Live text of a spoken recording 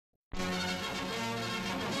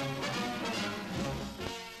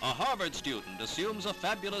Harvard student assumes a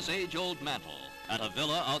fabulous age-old mantle. At a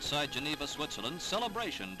villa outside Geneva, Switzerland,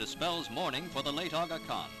 celebration dispels mourning for the late Aga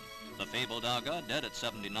Khan. The fabled Aga, dead at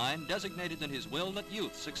 79, designated in his will that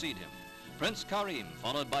youth succeed him. Prince Karim,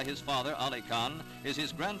 followed by his father Ali Khan, is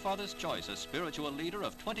his grandfather's choice as spiritual leader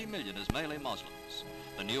of 20 million Ismaili Muslims.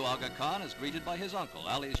 The new Aga Khan is greeted by his uncle,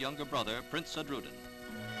 Ali's younger brother, Prince Sadruddin.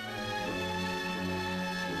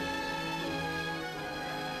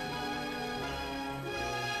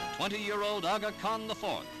 20-year-old Aga Khan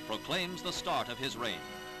IV proclaims the start of his reign.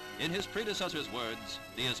 In his predecessor's words,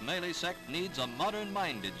 the Ismaili sect needs a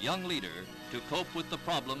modern-minded young leader to cope with the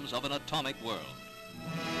problems of an atomic world.